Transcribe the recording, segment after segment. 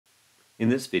In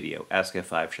this video, Ask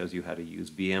F5 shows you how to use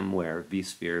VMware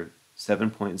vSphere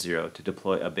 7.0 to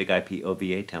deploy a BIG-IP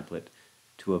OVA template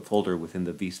to a folder within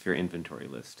the vSphere inventory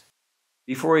list.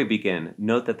 Before we begin,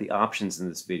 note that the options in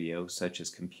this video, such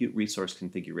as compute resource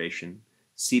configuration,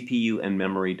 CPU and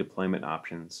memory deployment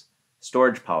options,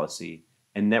 storage policy,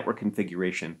 and network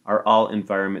configuration, are all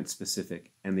environment specific,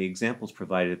 and the examples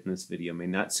provided in this video may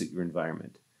not suit your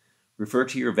environment. Refer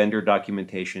to your vendor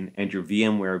documentation and your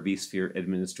VMware vSphere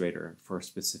administrator for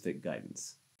specific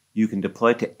guidance. You can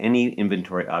deploy to any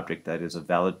inventory object that is a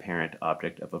valid parent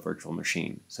object of a virtual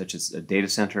machine, such as a data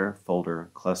center,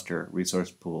 folder, cluster, resource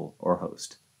pool, or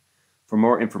host. For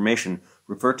more information,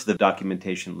 refer to the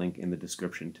documentation link in the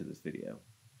description to this video.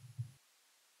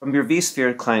 From your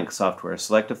vSphere client software,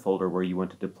 select a folder where you want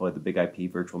to deploy the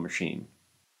BIG-IP virtual machine.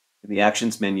 In the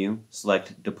Actions menu,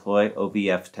 select Deploy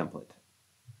OVF Template.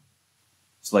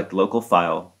 Select Local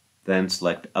File, then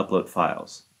select Upload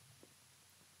Files.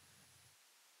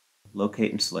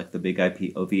 Locate and select the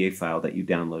BIG-IP OVA file that you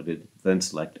downloaded, then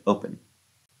select Open.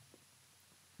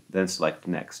 Then select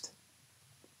Next.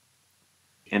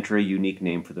 Enter a unique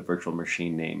name for the virtual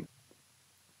machine name.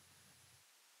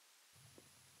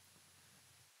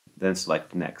 Then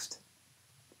select Next.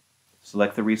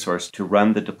 Select the resource to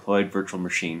run the deployed virtual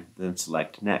machine, then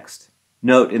select Next.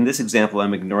 Note, in this example,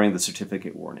 I'm ignoring the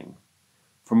certificate warning.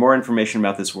 For more information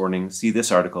about this warning, see this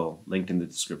article linked in the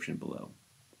description below.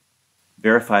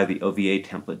 Verify the OVA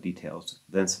template details,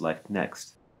 then select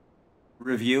Next.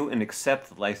 Review and accept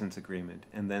the license agreement,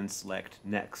 and then select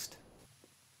Next.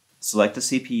 Select a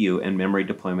CPU and memory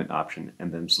deployment option,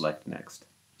 and then select Next.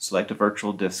 Select a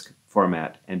virtual disk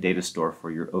format and data store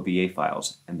for your OVA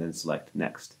files, and then select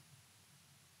Next.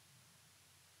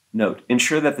 Note,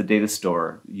 ensure that the data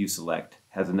store you select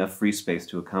has enough free space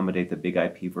to accommodate the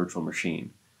BIG-IP virtual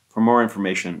machine. For more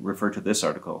information, refer to this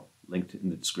article, linked in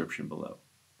the description below.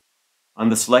 On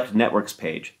the Select Networks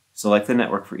page, select the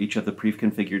network for each of the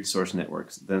pre-configured source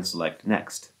networks, then select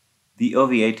Next. The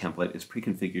OVA template is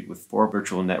pre-configured with 4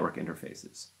 virtual network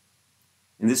interfaces.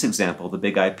 In this example, the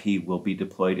BIG-IP will be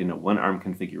deployed in a one-arm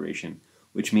configuration,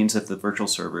 which means that the virtual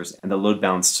servers and the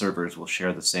load-balanced servers will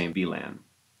share the same VLAN.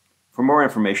 For more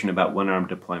information about one-arm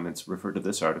deployments, refer to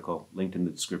this article, linked in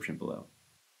the description below.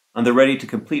 On the Ready to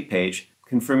Complete page,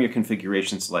 confirm your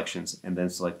configuration selections and then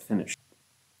select Finish.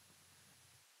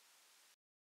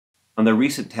 On the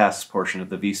Recent Tasks portion of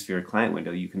the vSphere client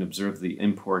window, you can observe the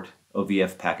Import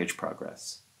OVF package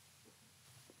progress.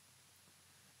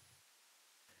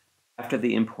 After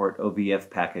the Import OVF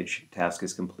package task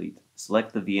is complete,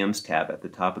 select the VMs tab at the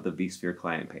top of the vSphere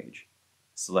client page.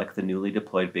 Select the newly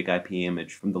deployed BIG-IP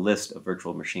image from the list of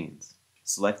virtual machines.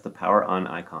 Select the Power On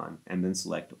icon and then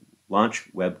select Launch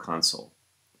Web Console.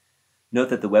 Note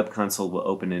that the Web Console will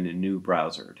open in a new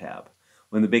browser tab.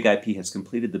 When the BIG-IP has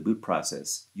completed the boot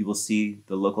process, you will see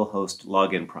the localhost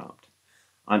login prompt.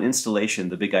 On installation,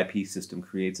 the BIG-IP system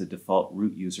creates a default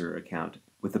root user account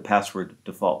with the password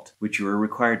default, which you are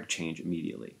required to change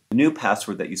immediately. The new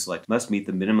password that you select must meet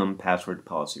the minimum password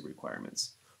policy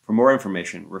requirements. For more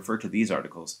information, refer to these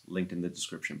articles linked in the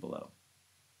description below.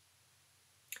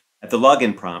 At the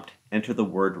login prompt, enter the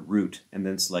word root and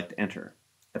then select Enter.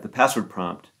 At the password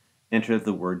prompt, enter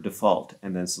the word default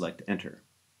and then select Enter.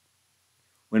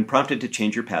 When prompted to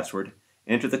change your password,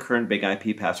 enter the current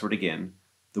BIG-IP password again,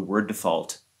 the word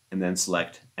default, and then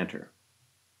select Enter.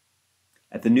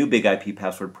 At the new BIG-IP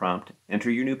password prompt, enter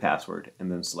your new password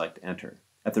and then select Enter.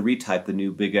 At the Retype the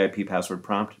new BIG-IP password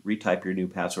prompt, retype your new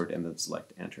password and then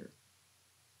select Enter.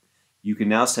 You can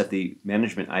now set the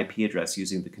management IP address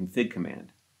using the config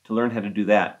command. To learn how to do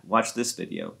that, watch this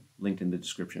video, linked in the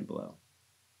description below.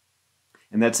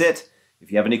 And that's it.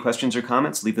 If you have any questions or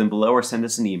comments, leave them below or send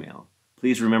us an email.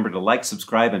 Please remember to like,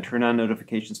 subscribe, and turn on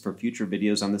notifications for future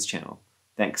videos on this channel.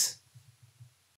 Thanks.